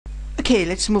Okay,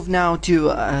 let's move now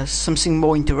to something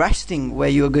more interesting, where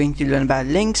you are going to learn about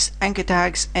links, anchor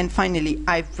tags, and finally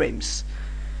iframes.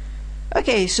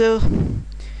 Okay, so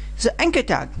the anchor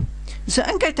tag. The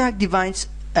anchor tag defines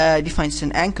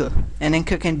an anchor. An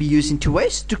anchor can be used in two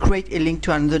ways: to create a link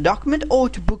to another document, or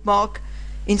to bookmark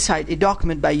inside a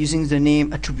document by using the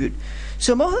name attribute.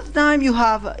 So most of the time you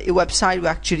have a website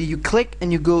where actually you click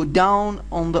and you go down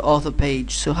on the other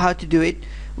page. So how to do it,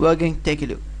 we're going to take a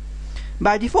look.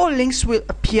 By default, links will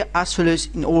appear as follows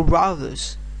in all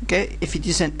browsers. Okay, if it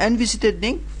is an unvisited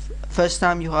link, first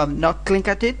time you have not clicked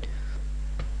at it,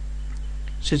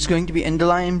 so it's going to be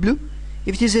underlined in blue.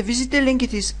 If it is a visited link,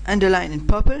 it is underlined in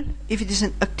purple. If it is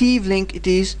an active link, it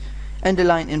is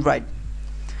underlined in red.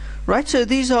 Right, so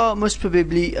these are most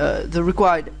probably the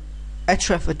required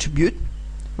href attribute.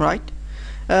 Right,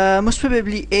 most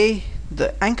probably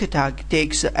the anchor tag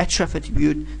takes the href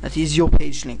attribute that is your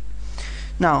page link.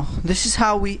 Now this is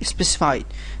how we specify it.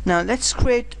 Now let's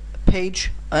create a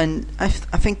page, and I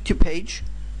think two page.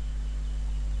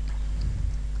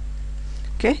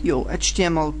 Okay, your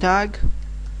HTML tag.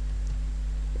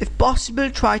 If possible,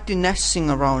 try to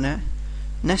nesting around it.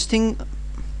 Nesting,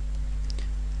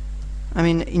 I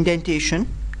mean indentation.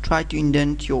 Try to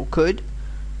indent your code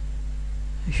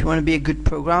if you want to be a good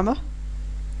programmer.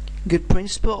 Good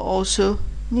principle also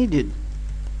needed.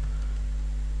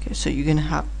 Okay, so you're gonna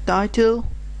have title,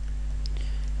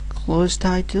 close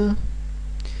title,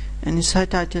 and inside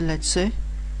title, let's say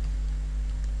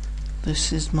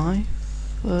this is my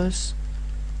first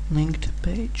linked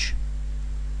page.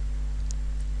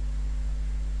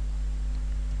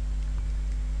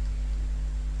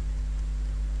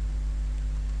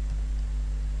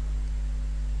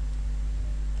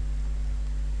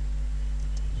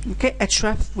 Okay,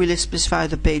 href will specify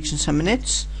the page in some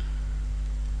minutes.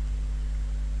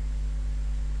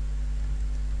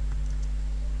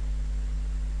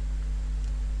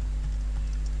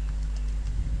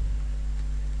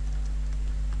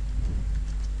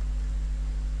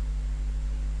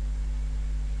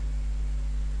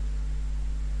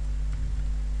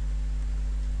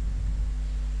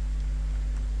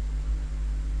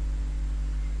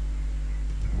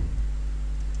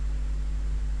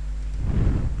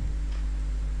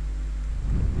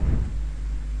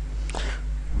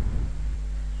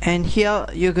 And here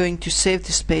you're going to save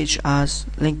this page as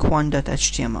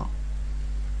link1.html.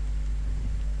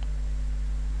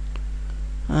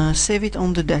 Save it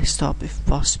on the desktop if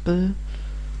possible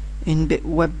in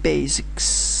web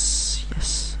basics.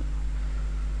 Yes.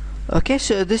 Okay,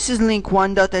 so this is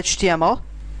link1.html.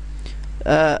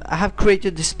 I have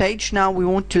created this page. Now we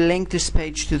want to link this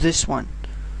page to this one.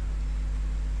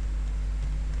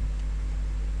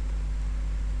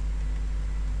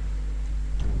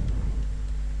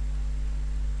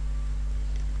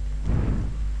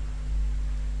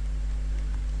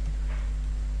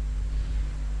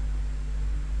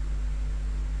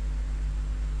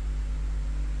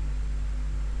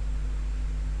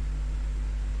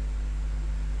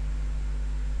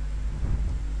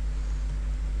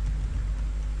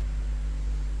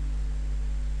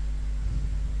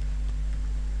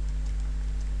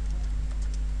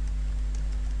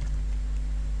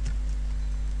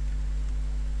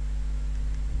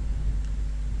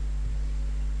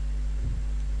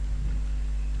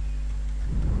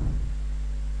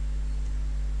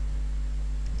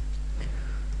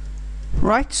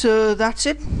 Right, so that's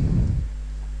it.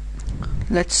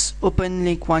 Let's open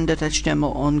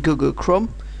link1.html on Google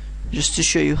Chrome just to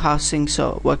show you how things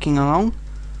are working along.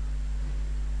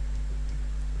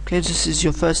 Okay, this is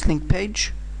your first link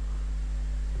page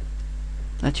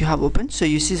that you have opened. So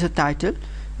you see the title.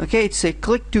 Okay, it's a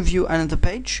click to view another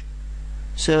page.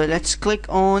 So let's click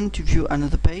on to view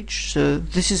another page. So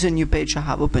this is a new page I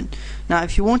have opened. Now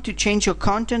if you want to change your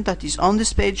content that is on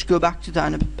this page, go back to the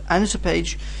another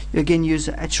page. You again use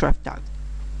the href tag.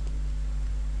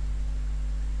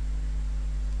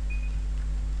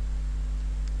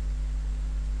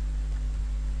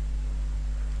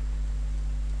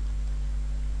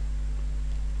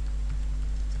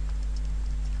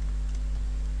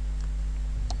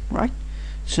 Right,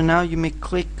 so now you may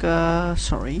click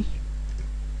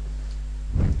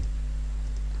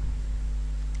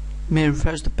may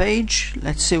refresh the page.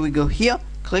 Let's say we go here,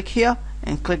 click here,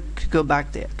 and click to go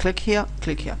back there. Click here,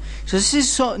 click here. So this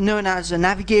is known as a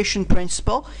navigation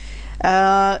principle.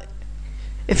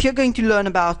 If you're going to learn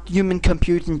about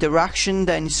human-computer interaction,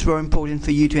 then it's very important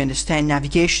for you to understand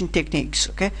navigation techniques.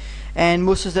 Okay, and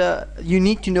you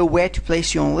need to know where to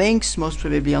place your links, most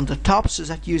probably on the top, so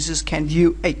that users can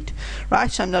view it. Right,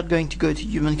 so I'm not going to go to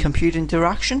human-computer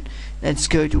interaction. Let's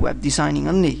go to web designing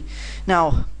only.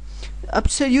 Now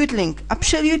Absolute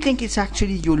link is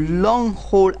actually your long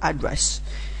haul address.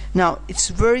 Now it's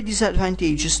very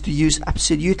disadvantageous to use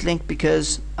absolute link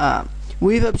because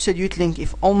with absolute link,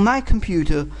 if on my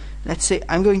computer, let's say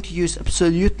I'm going to use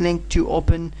absolute link to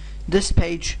open this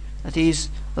page, that is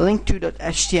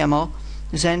link2.html,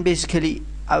 then basically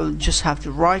I will just have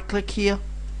to right click here,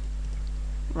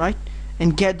 right,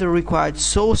 and get the required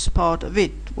source part of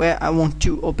it where I want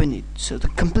to open it, so the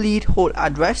complete whole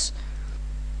address,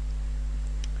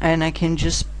 and I can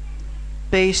just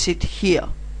paste it here,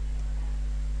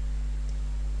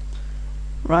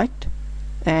 right,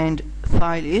 and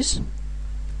file is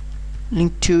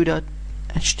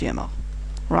link2.html,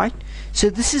 right. So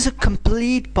this is a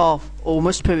complete path, or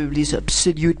most probably is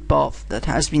absolute path that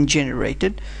has been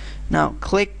generated. Now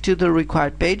click to the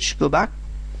required page, go back,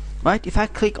 right. If I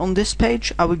click on this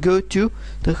page, I will go to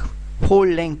the whole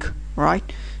link, right.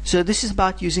 So this is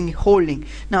about using a whole link.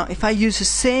 Now if I use the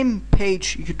same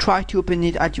page, you try to open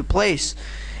it at your place,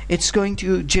 it's going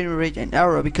to generate an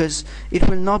error because it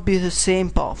will not be the same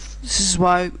path. This is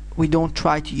why we don't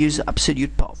try to use the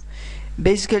absolute path.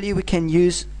 Basically we can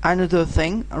use another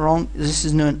thing around, this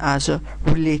is known as a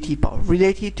related path,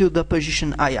 related to the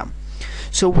position I am.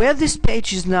 So where this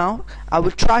page is now, I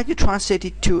will try to translate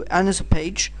it to another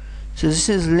page. So this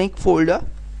is link folder,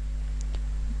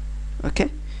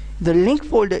 okay. The link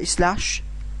folder is slash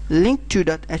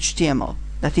link2.html,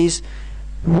 that is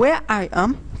where I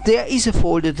am, there is a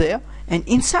folder there, and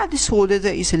inside this folder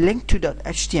there is a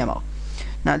link2.html.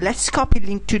 Now let's copy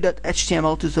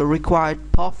link2.html to the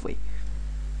required pathway.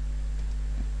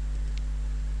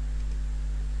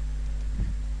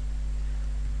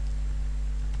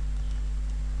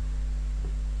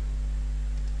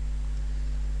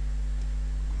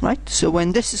 Right, so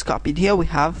when this is copied here, we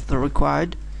have the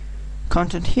required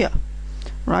content here,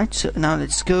 right. So now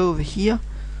let's go over here,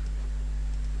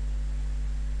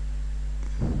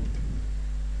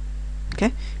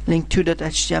 okay,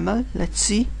 link2.html, let's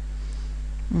see,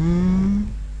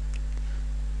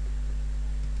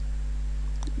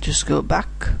 just go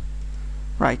back,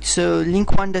 right. So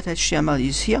link1.html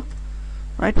is here,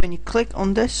 right. When you click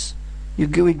on this, you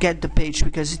will get the page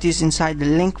because it is inside the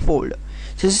link folder.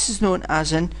 So this is known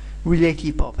as an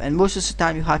relative path, and most of the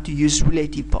time you have to use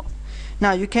relative path.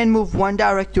 Now you can move one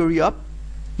directory up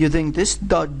using this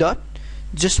dot dot,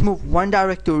 just move one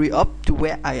directory up to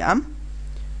where I am.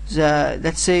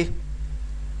 Let's say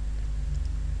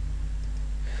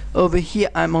over here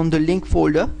I'm on the link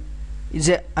folder,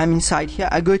 I'm inside here,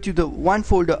 I go to the one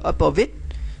folder up of it,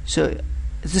 so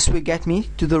this will get me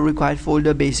to the required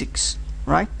folder basics,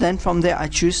 right. Then from there I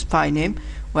choose file name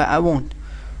where I want,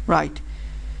 right.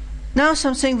 Now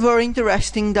something very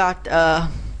interesting that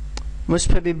most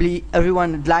probably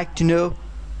everyone would like to know.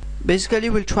 Basically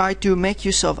we'll try to make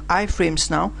use of iframes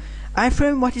now.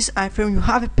 Iframe, what is iframe? You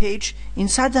have a page,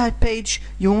 inside that page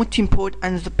you want to import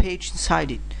another page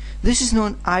inside it. This is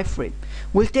known iframe.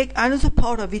 We'll take another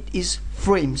part of it is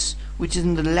frames, which is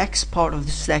in the next part of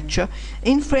this lecture.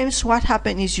 In frames, what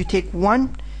happens is you take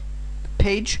one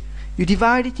page, you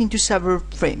divide it into several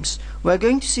frames. We're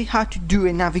going to see how to do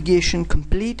a navigation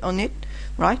complete on it,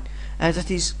 right?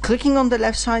 That is clicking on the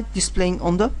left side, displaying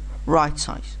on the right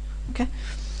side, okay.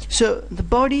 So the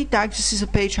body tag, this is a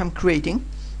page I'm creating.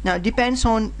 Now it depends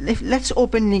on, let's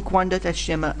open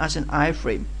link1.html as an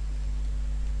iframe.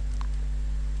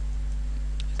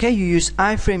 Okay, you use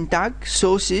iframe tag,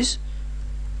 sources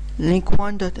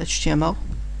link1.html,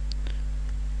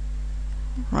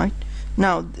 right.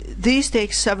 Now these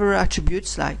take several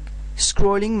attributes like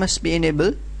scrolling must be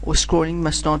enabled or scrolling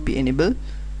must not be enabled.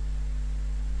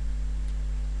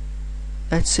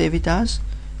 Let's save it as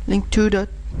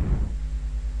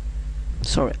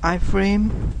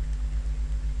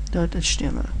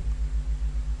iframe.html,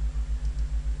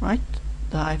 right.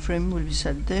 The iframe will be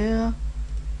set there.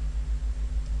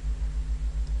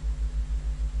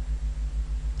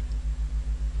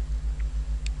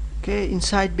 Okay,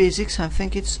 inside basics I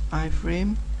think it's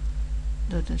iframe.html,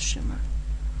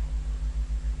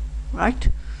 right.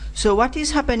 So what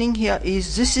is happening here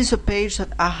is this is a page that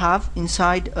I have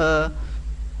inside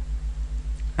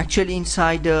actually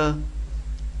inside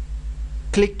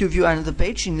click to view another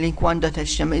page in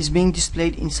link1.html is being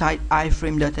displayed inside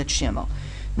iframe.html.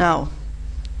 Now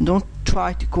don't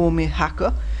try to call me a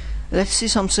hacker. Let's see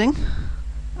something.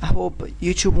 I hope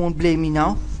YouTube won't blame me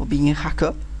now for being a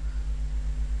hacker.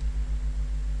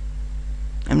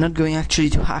 I'm not going actually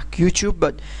to hack YouTube,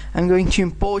 but I'm going to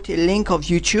import a link of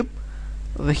YouTube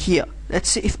over here. Let's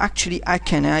see if actually I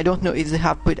can. I don't know if they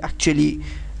have put actually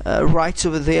rights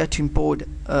over there to import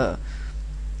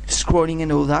scrolling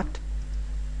and all that.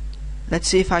 let's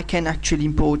see if I can actually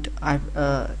import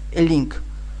a link.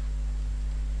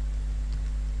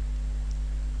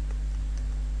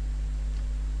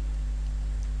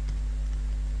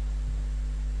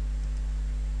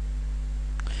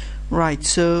 Right,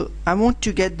 so I want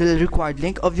to get the required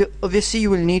link. Obviously you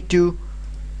will need to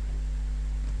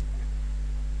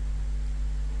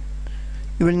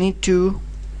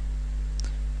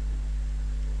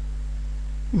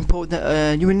import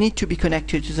the you will need to be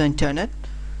connected to the internet.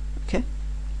 Okay,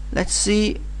 let's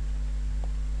see,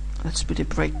 let's put a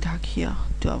break tag here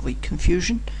to avoid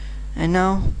confusion. And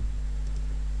now,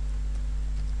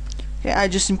 okay, I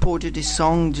just imported this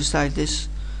song just like this.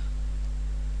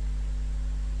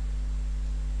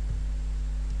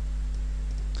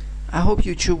 I hope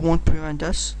YouTube won't prevent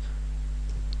us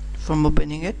from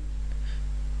opening it.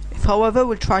 If however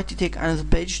we'll try to take another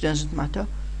page, doesn't matter.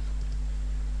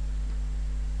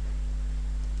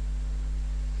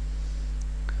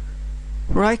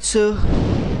 Right, so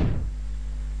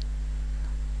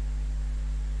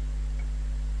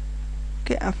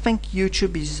okay, I think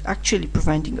YouTube is actually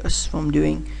preventing us from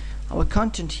doing our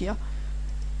content here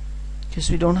because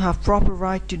we don't have proper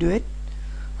right to do it.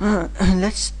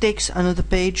 Let's take another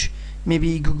page,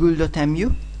 maybe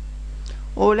google.mu,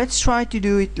 or let's try to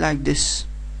do it like this.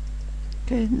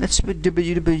 Okay, let's put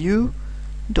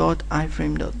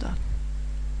www.iframe.dot.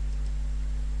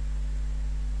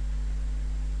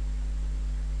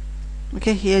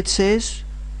 Okay, here it says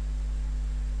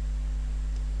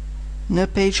no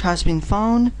page has been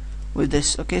found with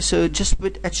this. Okay, so just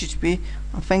put HTTP.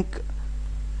 I think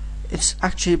it's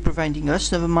actually preventing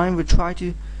us. Never mind, we'll try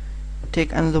to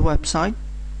take another website.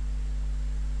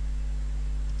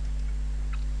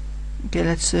 Okay,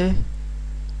 let's say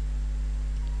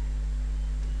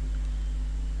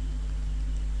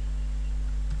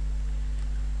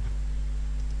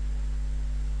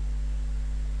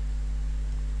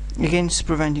again it's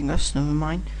preventing us. Never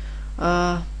mind.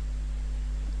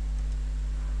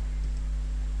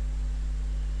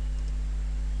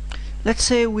 Let's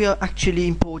say we are actually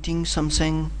importing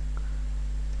something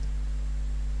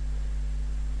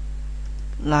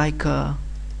like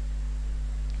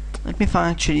let me find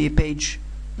actually a page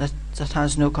that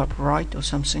has no copyright or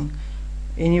something,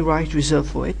 any right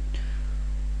reserved for it.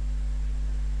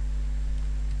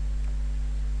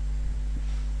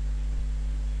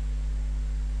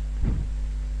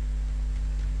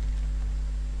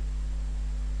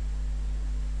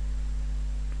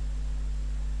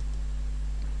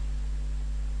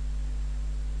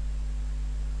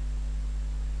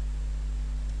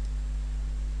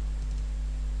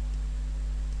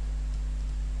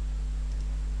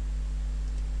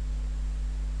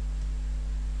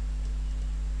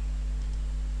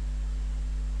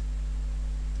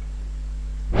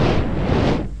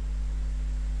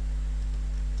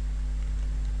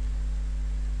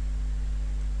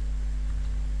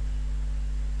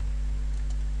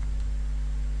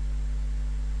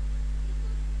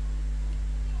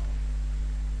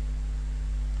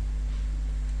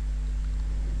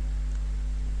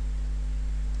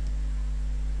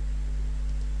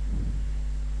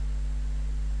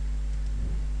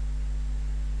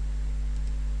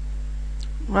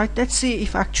 Right, let's see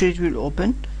if actually it will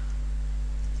open.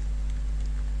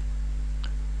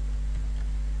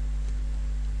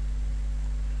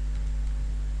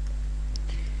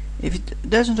 If it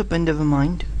doesn't open, never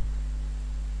mind.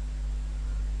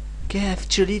 Okay,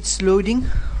 actually it's loading.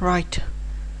 Right.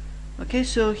 Okay,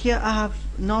 so here I have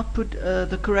not put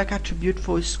the correct attribute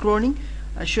for scrolling.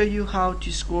 I'll show you how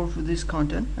to scroll through this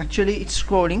content. Actually it's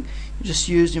scrolling, you just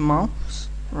use your mouse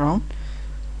around,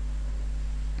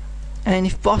 and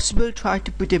if possible try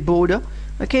to put a border.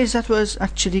 Okay, so that was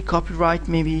actually copyright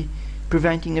maybe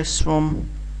preventing us from,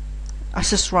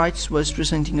 access rights was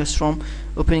preventing us from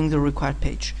opening the required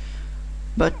page.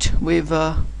 But with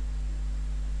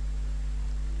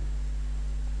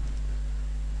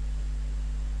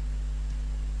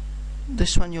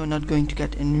this one you're not going to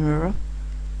get any error.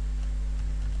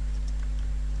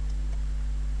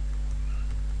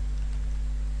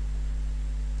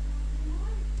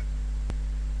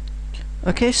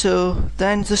 Okay, so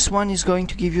then this one is going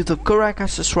to give you the correct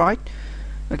access right.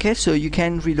 Okay, so you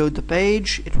can reload the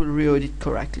page, it will reload it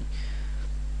correctly.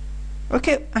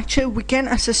 Okay, actually we can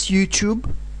access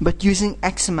YouTube but using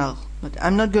XML, but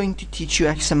I'm not going to teach you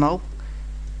XML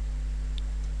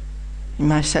in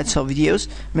my sets of videos.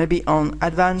 Maybe on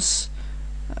advanced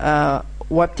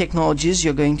web technologies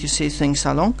you're going to see things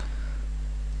along.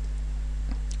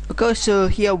 Okay, so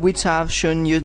here we have shown you